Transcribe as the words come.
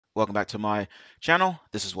Welcome back to my channel.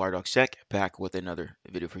 This is WireDogSec back with another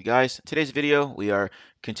video for you guys. Today's video, we are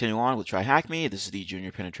continuing on with TryHackMe. This is the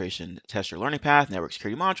Junior Penetration Tester Learning Path Network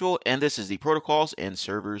Security Module, and this is the Protocols and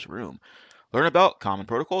Servers room. Learn about common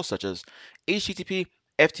protocols such as HTTP,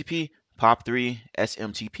 FTP, POP3,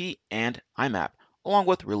 SMTP, and IMAP, along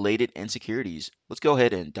with related insecurities. Let's go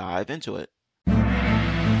ahead and dive into it.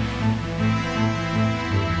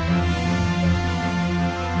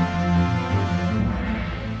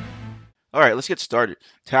 All right, let's get started.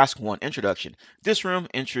 Task 1, Introduction. This room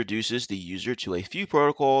introduces the user to a few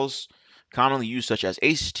protocols commonly used such as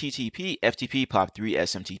HTTP, FTP, POP3,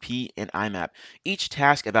 SMTP, and IMAP. Each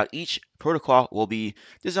task about each protocol will be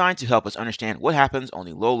designed to help us understand what happens on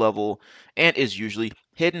the low level and is usually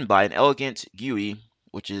hidden by an elegant GUI,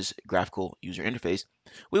 which is graphical user interface.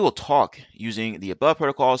 We will talk using the above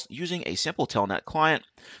protocols using a simple telnet client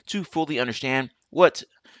to fully understand what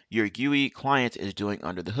your GUI client is doing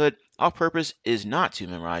under the hood. Our purpose is not to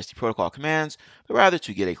memorize the protocol commands, but rather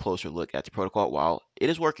to get a closer look at the protocol while it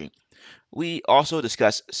is working. We also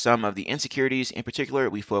discuss some of the insecurities. In particular,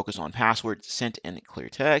 we focus on passwords sent in clear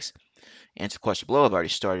text. And to the question below, I've already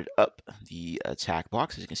started up the attack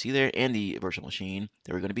box, as you can see there, and the virtual machine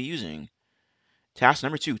that we're going to be using. Task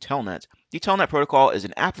number 2, Telnet. The Telnet protocol is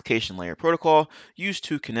an application layer protocol used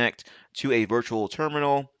to connect to a virtual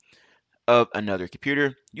terminal of another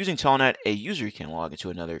computer. Using Telnet, a user can log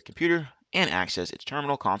into another computer and access its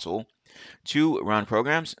terminal console to run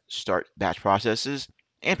programs, start batch processes,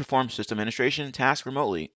 and perform system administration tasks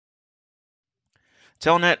remotely.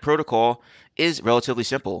 Telnet protocol is relatively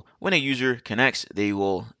simple. When a user connects, they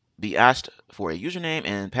will be asked for a username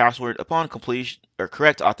and password. Upon completion or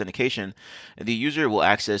correct authentication, the user will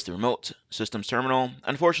access the remote systems terminal.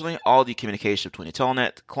 Unfortunately, all the communication between the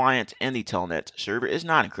Telnet client and the Telnet server is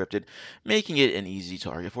not encrypted, making it an easy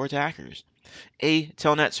target for attackers. A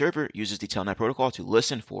Telnet server uses the Telnet protocol to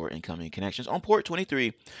listen for incoming connections on port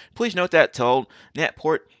 23. Please note that Telnet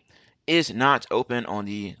port is not open on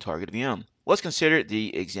the target VM. Let's consider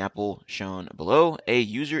the example shown below. A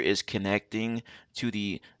user is connecting to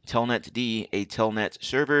the Telnet D, a Telnet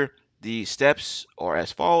server. The steps are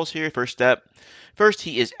as follows here. First step, first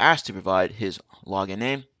he is asked to provide his login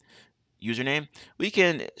name, username. We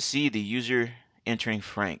can see the user entering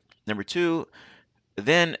Frank. Number 2,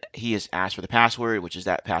 then he is asked for the password, which is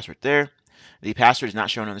that password there. The password is not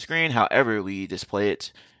shown on the screen. However, we display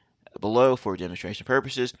it below for demonstration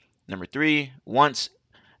purposes. Number 3, once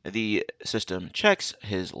the system checks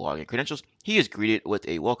his login credentials, he is greeted with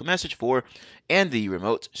a welcome message and the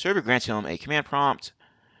remote server grants him a command prompt,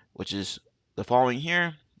 which is the following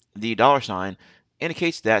here. The $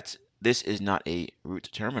 indicates that this is not a root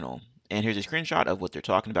terminal. And here's a screenshot of what they're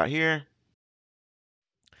talking about here.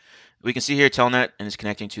 We can see here Telnet and it's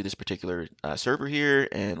connecting to this particular server here,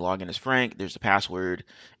 and login is Frank. There's the password,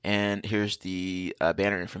 and here's the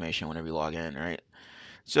banner information whenever you log in, right?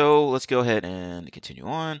 So let's go ahead and continue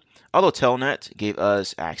on. Although Telnet gave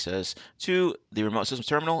us access to the remote system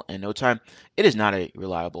terminal in no time, it is not a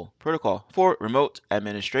reliable protocol for remote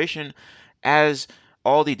administration, as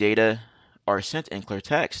all the data are sent in clear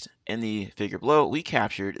text. In the figure below, we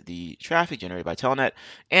captured the traffic generated by Telnet,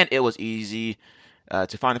 and it was easy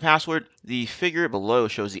to find the password. The figure below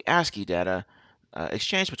shows the ASCII data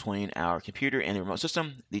exchange between our computer and the remote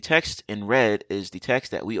system. The text in red is the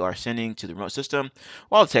text that we are sending to the remote system,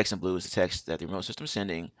 while the text in blue is the text that the remote system is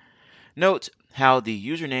sending. Note how the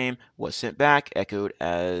username was sent back, echoed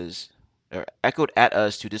at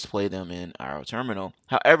us to display them in our terminal.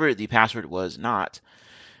 However, the password was not.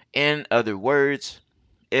 In other words,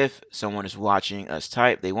 if someone is watching us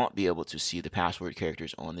type, they won't be able to see the password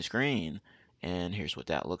characters on the screen. And here's what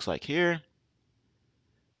that looks like here.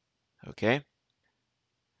 Okay.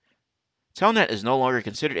 Telnet is no longer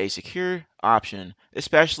considered a secure option,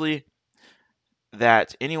 especially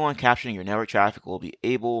that anyone capturing your network traffic will be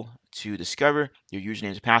able to discover your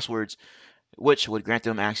usernames and passwords, which would grant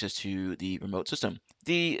them access to the remote system.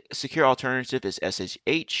 The secure alternative is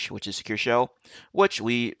SSH, which is Secure Shell, which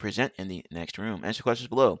we present in the next room. Answer questions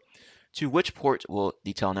below. To which port will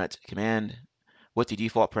the Telnet command with the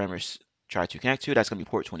default parameters try to connect to? That's going to be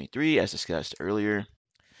port 23, as discussed earlier.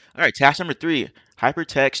 All right, task number 3,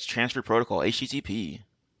 Hypertext Transfer Protocol, HTTP.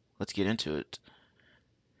 Let's get into it.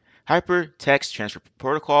 Hypertext Transfer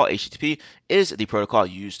Protocol, HTTP, is the protocol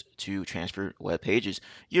used to transfer web pages.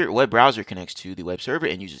 Your web browser connects to the web server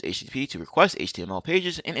and uses HTTP to request HTML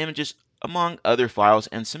pages and images, among other files,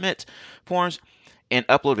 and submit forms and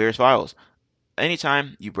upload various files.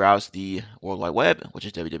 Anytime you browse the World Wide Web, which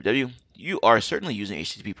is www, you are certainly using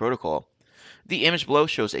HTTP protocol. The image below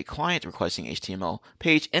shows a client requesting HTML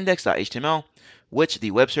page index.html, which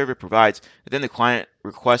the web server provides. Then the client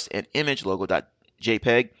requests an image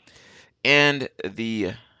logo.jpg, and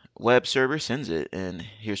the web server sends it. And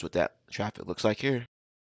here's what that traffic looks like here.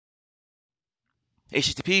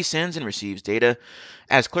 HTTP sends and receives data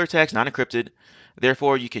as clear text, not encrypted.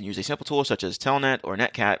 Therefore, you can use a simple tool such as Telnet or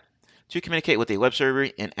Netcat to communicate with a web server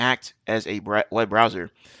and act as a web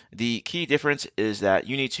browser. The key difference is that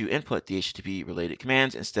you need to input the HTTP related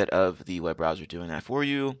commands instead of the web browser doing that for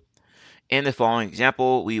you. In the following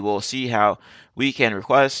example, we will see how we can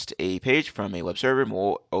request a page from a web server.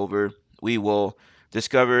 Moreover, we will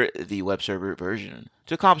discover the web server version.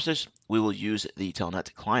 To accomplish this, we will use the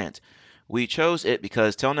Telnet client. We chose it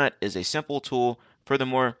because Telnet is a simple tool.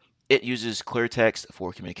 Furthermore, it uses clear text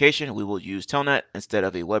for communication. We will use Telnet instead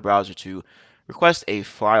of a web browser to request a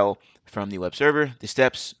file from the web server. The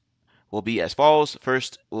steps will be as follows.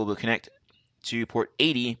 First, we will connect to port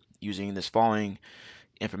 80 using this following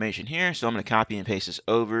information here. So I'm going to copy and paste this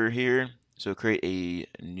over here. So create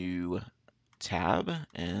a new tab,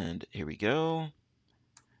 and here we go.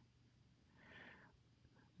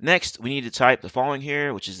 Next, we need to type the following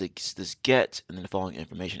here, which is this get, and then the following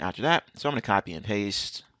information after that. So I'm going to copy and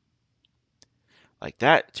paste like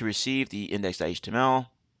that to receive the index.html,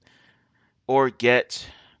 or get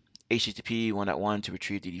HTTP 1.1 to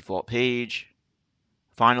retrieve the default page.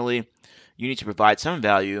 Finally, you need to provide some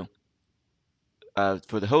value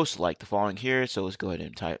for the host, like the following here. So let's go ahead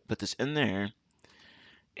and put this in there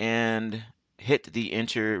and hit the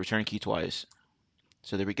enter return key twice.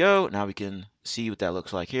 So there we go. Now we can see what that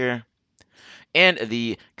looks like here. And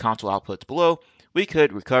the console output below, we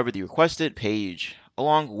could recover the requested page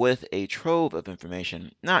along with a trove of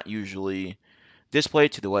information not usually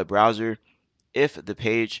displayed to the web browser. If the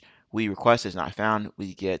page we request is not found,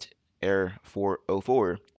 we get error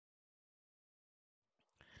 404.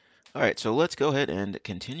 All right, so let's go ahead and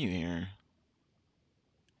continue here.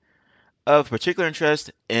 Of particular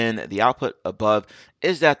interest in the output above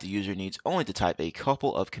is that the user needs only to type a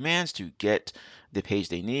couple of commands to get the page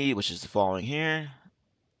they need, which is the following here.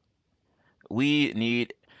 We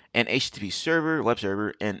need an HTTP server, web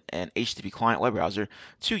server, and an HTTP client web browser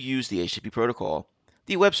to use the HTTP protocol.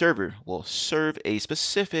 The web server will serve a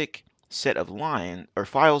specific set of line or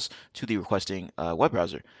files to the requesting web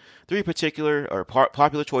browser. Three particular or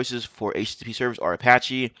popular choices for HTTP servers are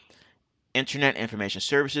Apache, Internet Information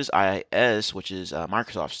Services, IIS, which is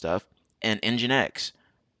Microsoft stuff, and Nginx.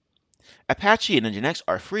 Apache and Nginx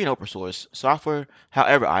are free and open source software.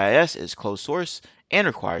 However, IIS is closed source and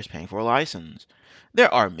requires paying for a license.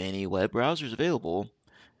 There are many web browsers available.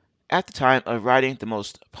 At the time of writing, the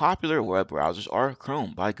most popular web browsers are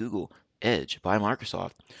Chrome by Google, Edge by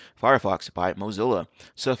Microsoft, Firefox by Mozilla,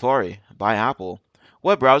 Safari by Apple.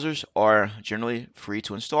 Web browsers are generally free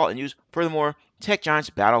to install and use. Furthermore, tech giants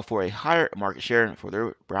battle for a higher market share for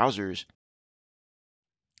their browsers.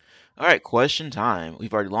 All right, question time.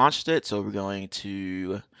 We've already launched it, so we're going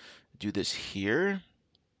to do this here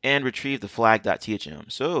and retrieve the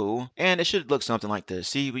flag.thm. And it should look something like this.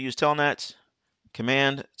 See, we use telnet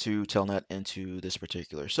command to telnet into this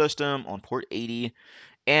particular system on port 80,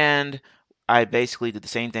 and I basically did the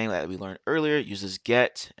same thing that we learned earlier. Uses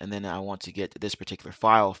get, and then I want to get this particular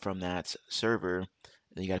file from that server.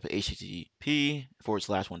 Then you got to put http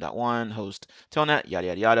 /1.1 host telnet yada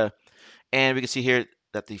yada yada, and we can see here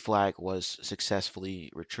that the flag was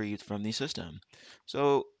successfully retrieved from the system.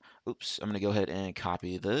 So, oops, I'm going to go ahead and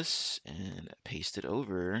copy this and paste it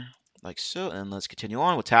over like so. And let's continue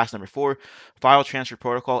on with task number 4, File Transfer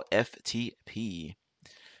Protocol FTP.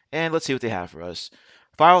 And let's see what they have for us.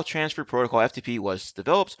 File Transfer Protocol FTP was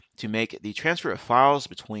developed to make the transfer of files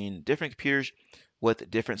between different computers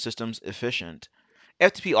with different systems efficient.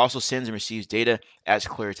 FTP also sends and receives data as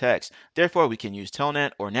clear text. Therefore, we can use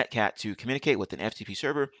Telnet or Netcat to communicate with an FTP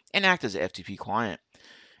server and act as an FTP client.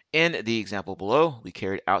 In the example below, we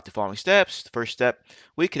carried out the following steps. The first step,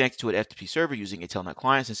 we connected to an FTP server using a Telnet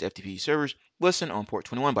client since FTP servers listen on port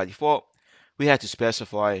 21 by default. We had to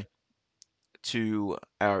specify to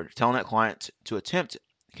our Telnet client to attempt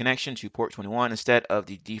connection to port 21 instead of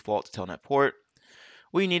the default Telnet port.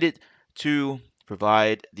 We needed to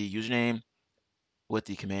provide the username with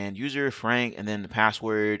the command user frank, and then the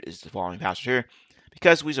password is the following password here.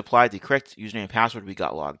 Because we supplied the correct username and password, we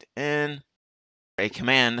got logged in. A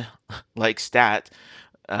command like stat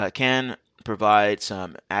can provide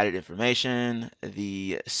some added information.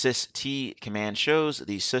 The syst command shows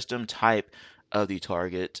the system type of the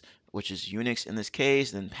target, which is Unix in this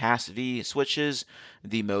case. Then passv switches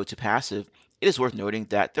the mode to passive. It is worth noting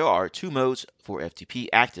that there are two modes for FTP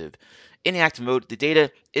active. In the active mode, the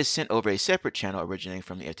data is sent over a separate channel originating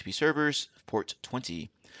from the FTP servers, port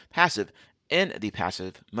 20. Passive. In the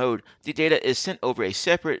passive mode, the data is sent over a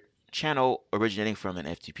separate channel originating from an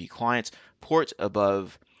FTP client, port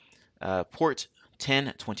above port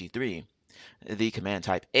 1023. The command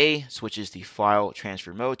type A switches the file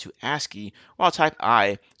transfer mode to ASCII, while type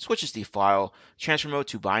I switches the file transfer mode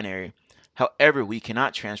to binary. However, we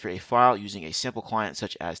cannot transfer a file using a simple client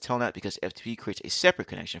such as Telnet because FTP creates a separate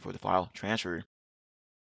connection for the file transfer.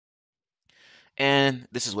 And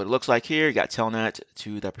this is what it looks like here. You got Telnet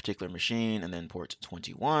to that particular machine and then port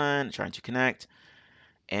 21 trying to connect.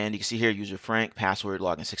 And you can see here user Frank, password,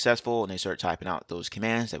 login successful, and they start typing out those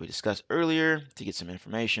commands that we discussed earlier to get some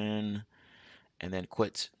information and then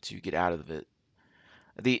quit to get out of it.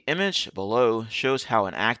 The image below shows how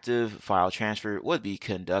an active file transfer would be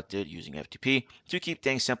conducted using FTP. To keep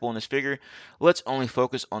things simple in this figure, let's only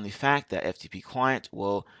focus on the fact that FTP client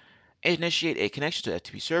will initiate a connection to the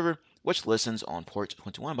FTP server, which listens on port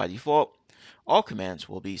 21 by default. All commands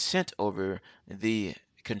will be sent over the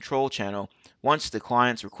control channel. Once the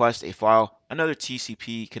clients request a file, another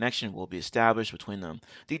TCP connection will be established between them.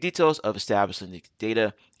 The details of establishing the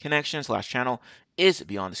data connection/channel is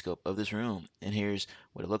beyond the scope of this room. And here's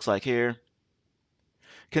what it looks like here.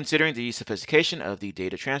 Considering the sophistication of the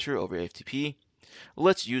data transfer over FTP,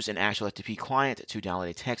 let's use an actual FTP client to download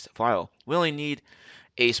a text file. We only need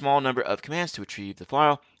a small number of commands to retrieve the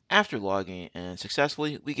file. After logging in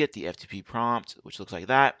successfully, we get the FTP prompt, which looks like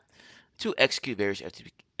that. To execute various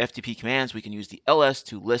FTP commands, we can use the ls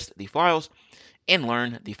to list the files and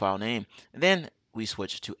learn the file name. Then we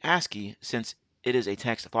switch to ASCII since it is a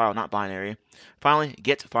text file, not binary. Finally,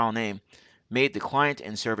 get file name made the client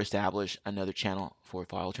and server establish another channel for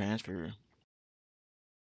file transfer.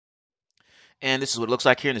 And this is what it looks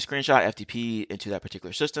like here in the screenshot. FTP into that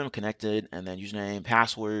particular system connected, and then username,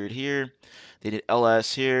 password here. They did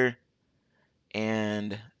ls here,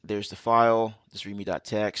 and there's the file, this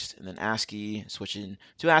readme.txt, and then ASCII, switching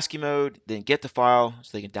to ASCII mode, then get the file so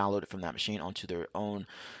they can download it from that machine onto their own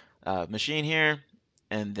machine here,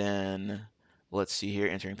 and then let's see here,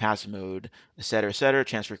 entering passive mode, etc.,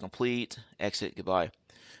 transfer complete, exit, goodbye.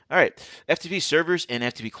 All right, FTP servers and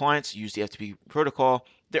FTP clients use the FTP protocol.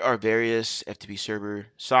 There are various FTP server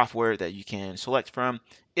software that you can select from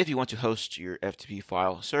if you want to host your FTP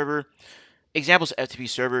file server. Examples of FTP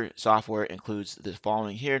server software includes the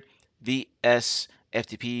following here: VSFTPD,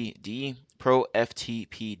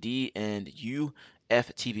 ProFTPD, and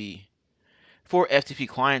UFTP. For FTP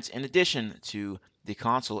clients, in addition to the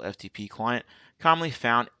console FTP client commonly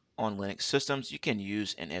found on Linux systems, you can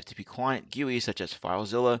use an FTP client GUI such as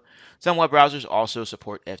FileZilla. Some web browsers also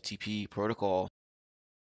support FTP protocol.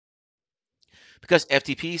 Because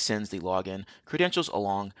FTP sends the login credentials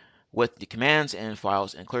along with the commands and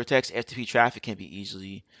files in clear text, FTP traffic can be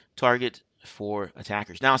easily targeted for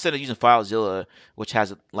attackers. Now, instead of using FileZilla, which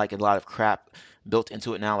has like a lot of crap built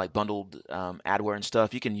into it now, like bundled adware and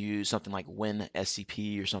stuff, you can use something like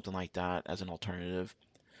WinSCP or something like that as an alternative.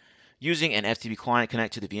 Using an FTP client,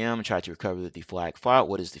 connect to the VM and try to recover the flag file.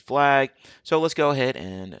 What is the flag? So let's go ahead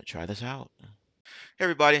and try this out. Hey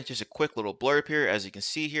everybody, just a quick little blurb here. As you can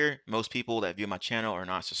see here, most people that view my channel are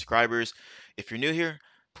not subscribers. If you're new here,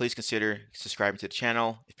 please consider subscribing to the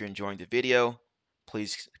channel. If you're enjoying the video,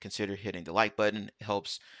 please consider hitting the like button. It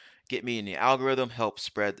helps get me in the algorithm, helps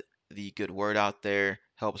spread the good word out there,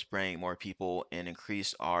 helps bring more people and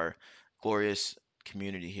increase our glorious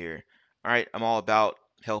community here. All right, I'm all about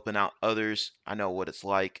helping out others. I know what it's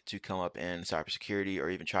like to come up in cybersecurity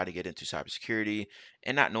or even try to get into cybersecurity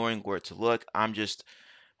and not knowing where to look. I'm just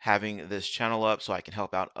having this channel up so I can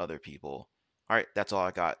help out other people. All right, that's all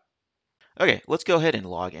I got. Okay, let's go ahead and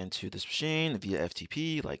log into this machine via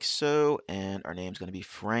FTP like so, and our name is going to be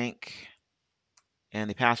Frank, and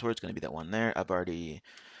the password is going to be that one there. I've already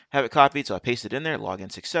have it copied, so I paste it in there,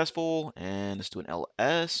 login successful, and let's do an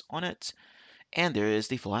ls on it, and there is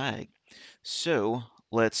the flag. So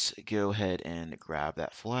let's go ahead and grab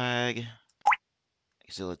that flag.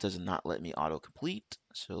 So it does not let me autocomplete,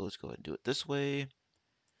 so let's go ahead and do it this way.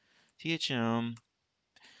 THM,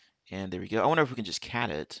 and there we go. I wonder if we can just cat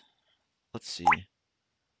it. Let's see.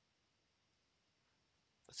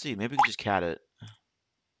 Maybe we can just cat it.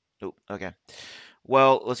 Nope, okay.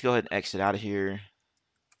 Well, let's go ahead and exit out of here.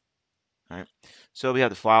 All right. So we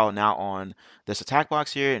have the file now on this attack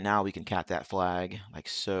box here. And now we can cat that flag like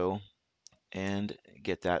so and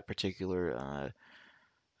get that particular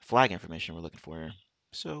flag information we're looking for here.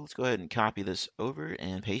 So let's go ahead and copy this over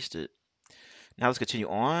and paste it. Now let's continue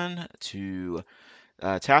on to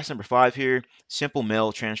task number 5 here, Simple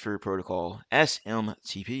Mail Transfer Protocol,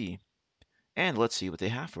 SMTP. And let's see what they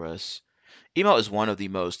have for us. Email is one of the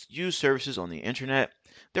most used services on the internet.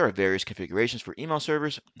 There are various configurations for email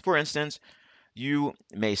servers. For instance, you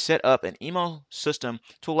may set up an email system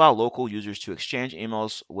to allow local users to exchange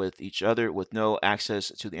emails with each other with no access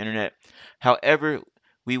to the internet. However,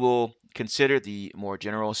 we will consider the more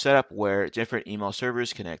general setup where different email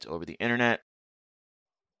servers connect over the internet.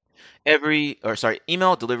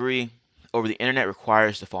 Email delivery over the internet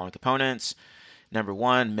requires the following components. Number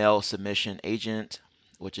one, mail submission agent,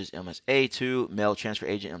 which is MSA. Two, mail transfer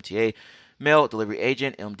agent, MTA. Mail delivery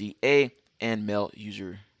agent, MDA. And mail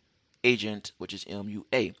user agent, which is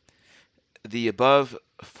MUA. The above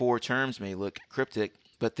four terms may look cryptic,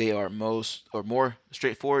 but they are most or more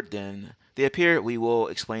straightforward than they appear. We will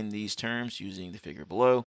explain these terms using the figure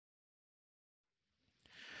below.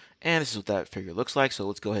 And this is what that figure looks like. So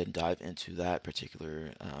let's go ahead and dive into that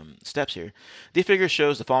particular steps here. The figure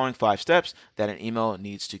shows the following 5 steps that an email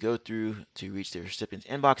needs to go through to reach the recipient's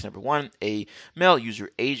inbox. Number one, a mail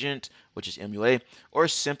user agent, which is MUA, or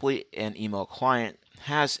simply an email client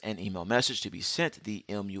has an email message to be sent. The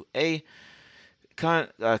MUA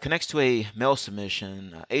connects to a mail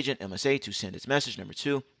submission agent, MSA, to send its message. Number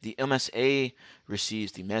two, the MSA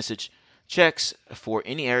receives the message, checks for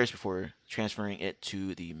any errors before transferring it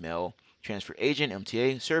to the mail transfer agent,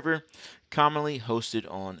 MTA, server, commonly hosted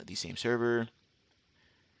on the same server.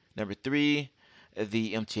 Number three,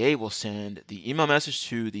 the MTA will send the email message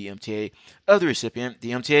to the MTA of the recipient.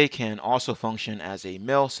 The MTA can also function as a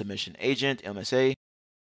mail submission agent, MSA.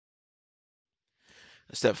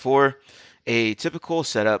 Step 4, a typical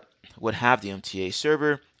setup would have the MTA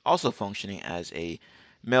server also functioning as a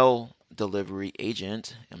mail delivery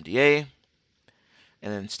agent, MDA.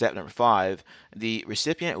 And then step number 5, the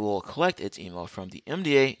recipient will collect its email from the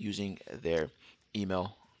MDA using their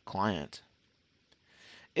email client.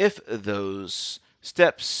 If those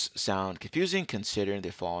steps sound confusing, consider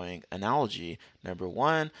the following analogy. Number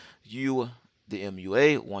one, the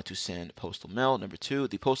MUA, want to send postal mail. Number two,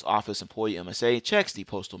 the post office employee MSA checks the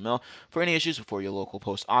postal mail for any issues before your local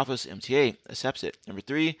post office MTA accepts it. Number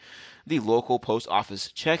three, the local post office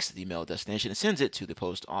checks the mail destination and sends it to the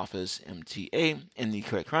post office MTA in the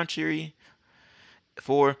correct country.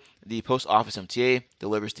 4. The post office MTA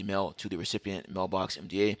delivers the mail to the recipient mailbox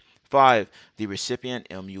MDA. 5. The recipient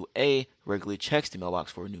MUA regularly checks the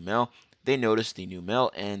mailbox for new mail. They notice the new mail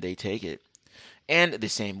and they take it. And the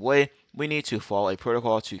same way, we need to follow a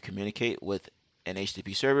protocol to communicate with an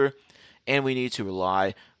HTTP server, and we need to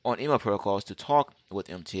rely on email protocols to talk with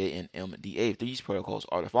MTA and MDA. These protocols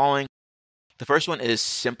are the following. The first one is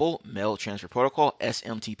Simple Mail Transfer Protocol,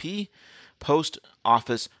 SMTP. Post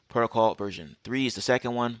Office Protocol version 3 is the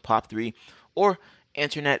second one, POP3, or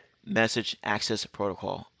Internet Message Access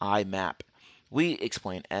Protocol, IMAP. We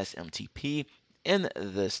explain SMTP in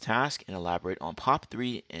this task and elaborate on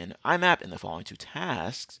POP3 and IMAP in the following 2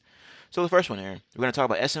 tasks. So the first one here, we're going to talk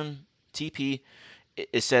about SMTP.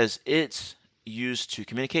 It says it's used to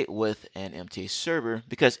communicate with an MTA server.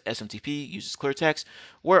 Because SMTP uses clear text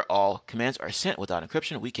where all commands are sent without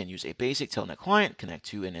encryption, we can use a basic telnet client, connect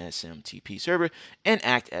to an SMTP server, and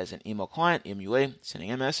act as an email client, MUA,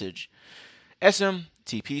 sending a message.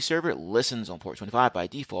 SMTP server listens on port 25 by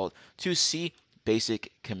default to see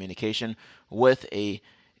basic communication with a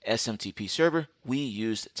SMTP server. We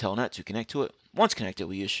used telnet to connect to it. Once connected,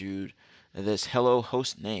 we issued this hello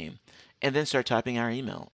host name and then start typing our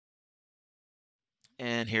email.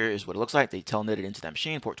 And here is what it looks like. They telnetted into that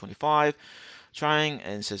machine, port 25, trying,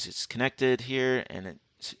 and it says it's connected here, and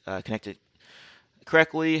it's connected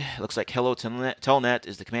correctly. It looks like hello telnet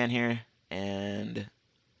is the command here, and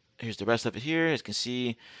here's the rest of it here. As you can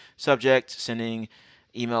see, subject sending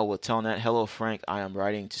email with telnet. Hello Frank, I am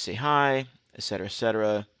writing to say hi, etc.,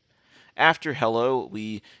 etc. After hello,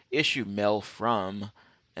 we issue mail from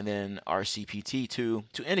and then RCPT2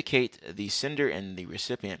 to indicate the sender and the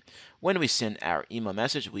recipient. When we send our email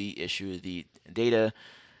message, we issue the data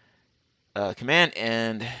command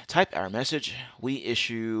and type our message. We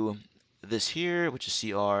issue this here, which is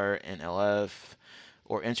CR and LF,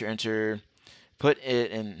 or enter. Put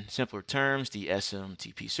it in simpler terms, the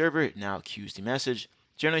SMTP server now queues the message.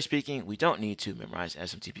 Generally speaking, we don't need to memorize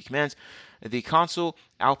SMTP commands. The console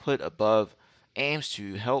output above aims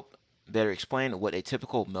to help better explain what a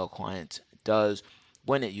typical mail client does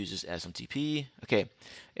when it uses SMTP. Okay,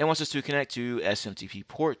 it wants us to connect to SMTP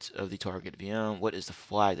port of the target VM. What is the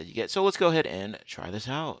flag that you get? So let's go ahead and try this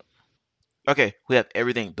out. Okay, we have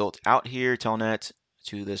everything built out here, telnet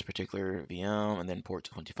to this particular VM, and then port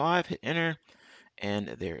 25, hit enter. And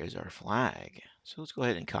there is our flag. So let's go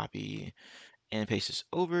ahead and copy and paste this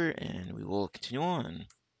over and we will continue on.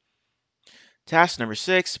 Task number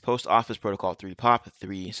 6, Post Office Protocol 3 POP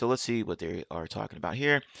 3. So let's see what they are talking about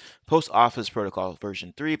here. Post Office Protocol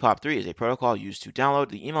version 3 POP 3 is a protocol used to download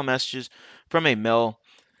the email messages from a mail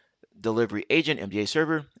delivery agent MDA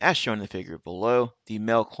server, as shown in the figure below. The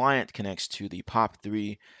mail client connects to the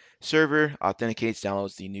POP3 server, authenticates,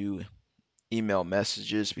 downloads the new email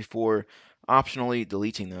messages before optionally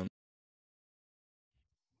deleting them.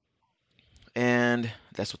 And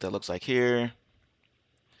that's what that looks like here.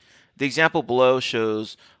 The example below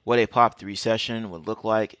shows what a POP3 session would look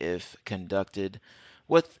like if conducted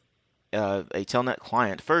with a telnet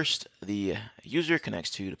client. First, the user connects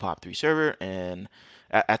to the POP3 server, and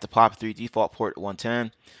at the POP3 default port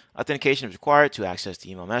 110, authentication is required to access the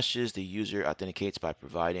email messages. The user authenticates by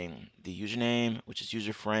providing the username, which is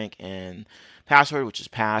user Frank, and password, which is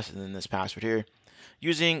pass, and then this password here.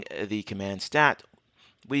 Using the command stat,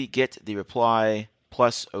 we get the reply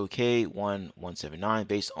plus OK1179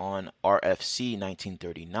 based on RFC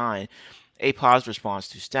 1939. A paused response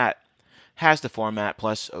to stat has the format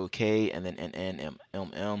plus OK and then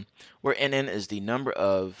NNMM, where NN is the number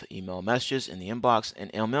of email messages in the inbox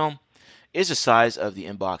and MM is the size of the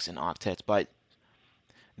inbox in octets byte.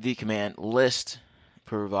 The command list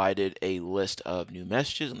provided a list of new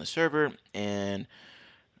messages on the server, and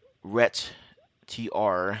retr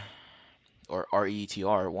or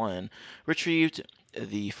retr1 retrieved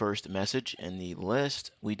the first message in the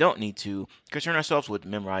list. We don't need to concern ourselves with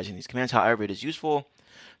memorizing these commands. However, it is useful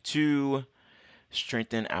to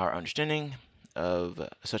strengthen our understanding of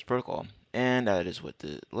such protocol. And that is what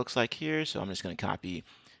it looks like here. So I'm just going to copy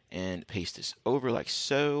and paste this over like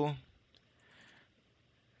so.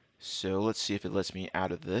 So let's see if it lets me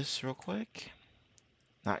out of this real quick.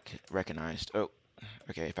 Not recognized. Oh,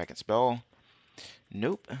 okay. If I can spell.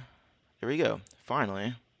 Nope. There we go.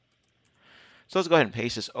 Finally. So let's go ahead and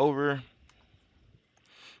paste this over.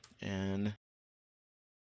 And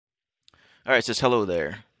all right, it says hello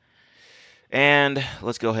there. And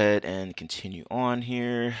let's go ahead and continue on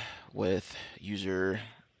here with user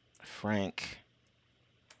Frank,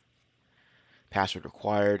 password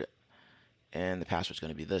required, and the password is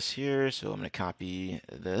going to be this here. So I'm going to copy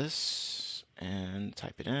this and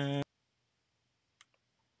type it in.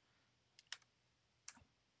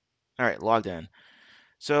 All right, logged in.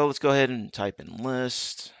 So let's go ahead and type in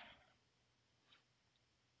list.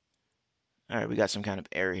 All right, we got some kind of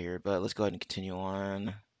error here, but let's go ahead and continue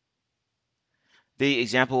on. The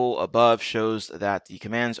example above shows that the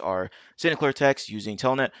commands are send clear text using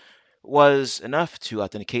Telnet was enough to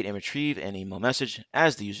authenticate and retrieve an email message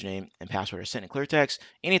as the username and password are sent in clear text.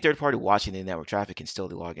 Any third party watching the network traffic can steal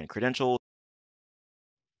the login credentials.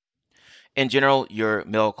 In general, your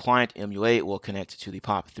mail client MUA will connect to the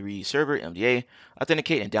POP3 server MDA,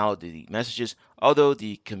 authenticate and download the messages, although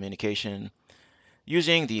the communication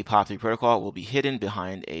using the POP3 protocol will be hidden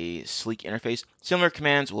behind a sleek interface. Similar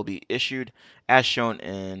commands will be issued as shown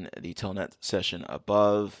in the telnet session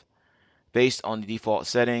above. Based on the default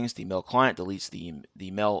settings, the mail client deletes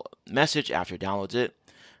the mail message after it downloads it.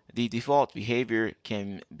 The default behavior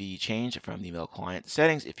can be changed from the mail client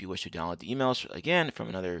settings if you wish to download the emails again from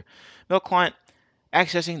another mail client.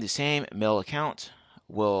 Accessing the same mail account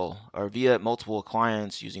will or via multiple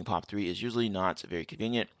clients using POP3 is usually not very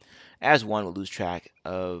convenient, as one will lose track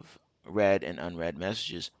of read and unread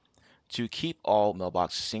messages. To keep all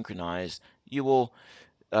mailboxes synchronized, you will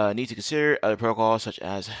need to consider other protocols such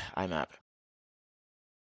as IMAP.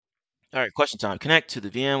 All right, question time. Connect to the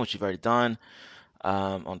VM, which you've already done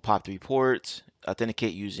on POP3 ports.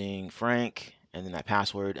 Authenticate using Frank, and then that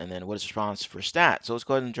password, and then what is the response for stat? So let's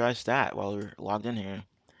go ahead and try stat while we're logged in here.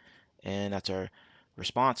 And that's our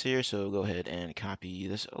response here. So go ahead and copy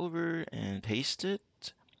this over and paste it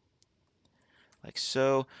like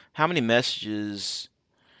so. How many messages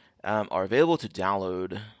are available to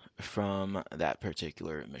download from that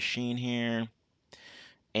particular machine here?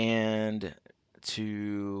 And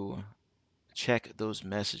to check those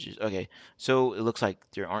messages. Okay, so it looks like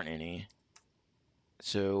there aren't any.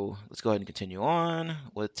 So let's go ahead and continue on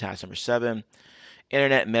with task number 7,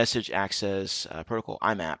 Internet Message Access Protocol,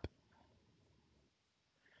 IMAP.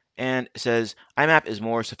 And it says IMAP is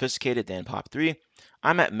more sophisticated than POP3.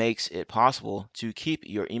 IMAP makes it possible to keep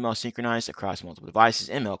your email synchronized across multiple devices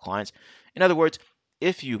and mail clients. In other words,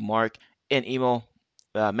 if you mark an email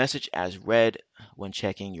message as read when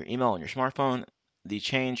checking your email on your smartphone, the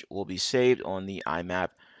change will be saved on the IMAP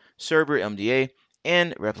server MDA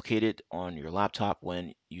and replicated on your laptop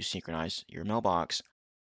when you synchronize your mailbox.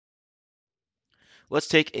 Let's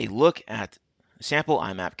take a look at sample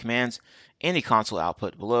IMAP commands in the console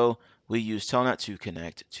output below. We use Telnet to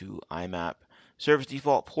connect to IMAP service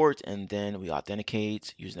default port, and then we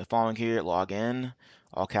authenticate using the following here: log in,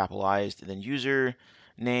 all capitalized, and then user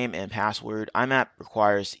name and password. IMAP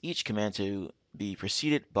requires each command to be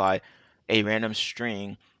preceded by a random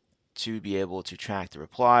string to be able to track the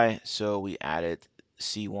reply. So we added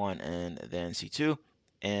C1 and then C2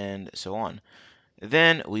 and so on.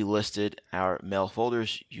 Then we listed our mail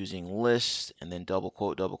folders using list and then double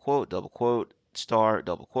quote, double quote, double quote, star,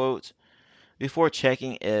 double quote, before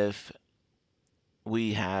checking if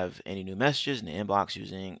we have any new messages in the inbox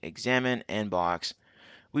using examine inbox.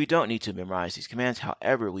 We don't need to memorize these commands.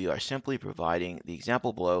 However, we are simply providing the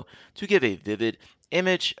example below to give a vivid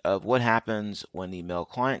image of what happens when the mail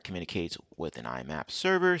client communicates with an IMAP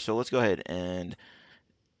server. So let's go ahead and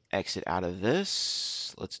exit out of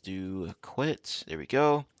this. Let's do quit. There we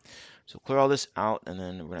go. So clear all this out, and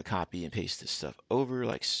then we're going to copy and paste this stuff over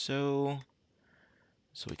like so.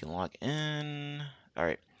 So we can log in. All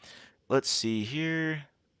right, let's see here.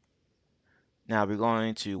 Now we're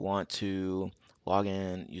going to want to log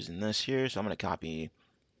in using this here. So I'm going to copy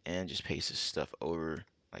and just paste this stuff over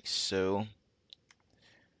like so.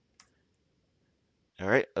 All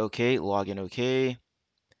right, okay, log in, okay.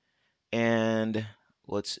 And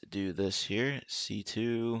let's do this here,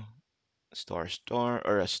 C2 star star,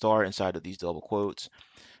 or a star inside of these double quotes.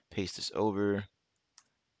 Paste this over.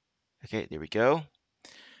 Okay, there we go.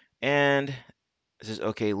 And this is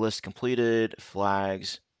okay, list completed,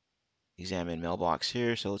 flags, examine mailbox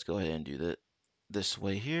here. So let's go ahead and do that this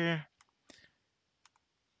way here.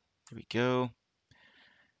 There we go.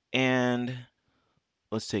 And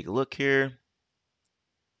let's take a look here.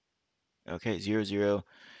 Okay, 00.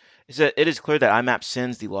 It is clear that IMAP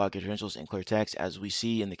sends the login credentials in clear text, as we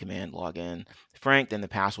see in the command login Frank, then the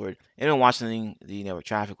password. Anyone watching the network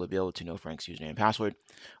traffic would be able to know Frank's username and password.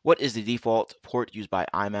 What is the default port used by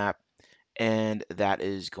IMAP? And that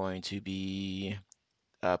is going to be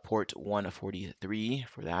port 143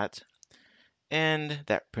 for that. And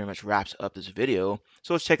that pretty much wraps up this video.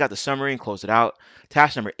 So let's check out the summary and close it out.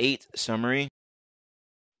 Task number 8, summary.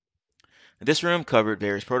 This room covered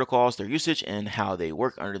various protocols, their usage, and how they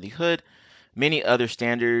work under the hood. Many other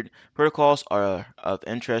standard protocols are of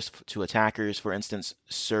interest to attackers. For instance,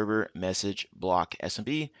 server message block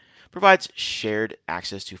SMB provides shared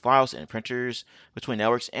access to files and printers between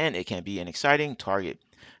networks, and it can be an exciting target.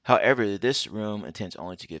 However, this room intends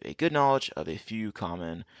only to give a good knowledge of a few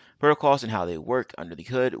common protocols and how they work under the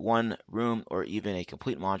hood. One room or even a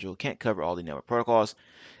complete module can't cover all the network protocols.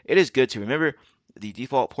 It is good to remember the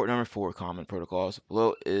default port number for common protocols.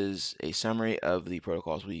 Below is a summary of the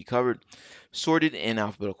protocols we covered, sorted in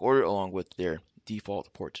alphabetical order along with their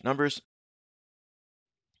default port numbers.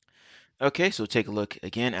 Okay, so take a look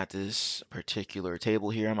again at this particular table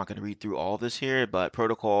here. I'm not going to read through all of this here, but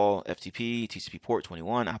protocol, FTP, TCP port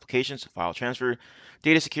 21, applications, file transfer,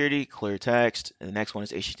 data security, clear text, and the next one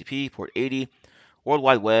is HTTP, port 80, World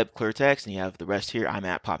Wide Web, clear text, and you have the rest here,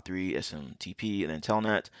 IMAP, POP3, SMTP, and then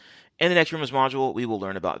Telnet. In the next Rumors module, we will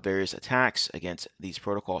learn about various attacks against these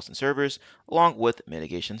protocols and servers, along with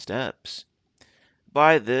mitigation steps.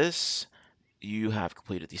 By this, you have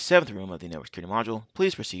completed the 7th room of the network security module.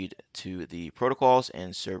 Please proceed to the protocols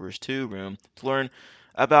and servers 2 room to learn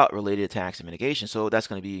about related attacks and mitigation. So that's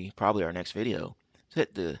going to be probably our next video. So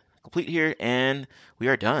hit the complete here and we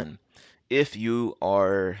are done. If you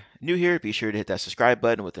are new here, be sure to hit that subscribe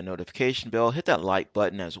button with the notification bell. Hit that like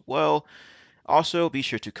button as well. Also, be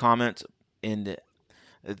sure to comment in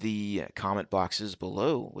the comment boxes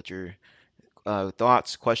below with your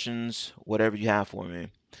thoughts, questions, whatever you have for me.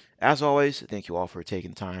 As always, thank you all for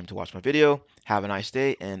taking the time to watch my video. Have a nice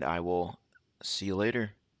day, and I will see you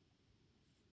later.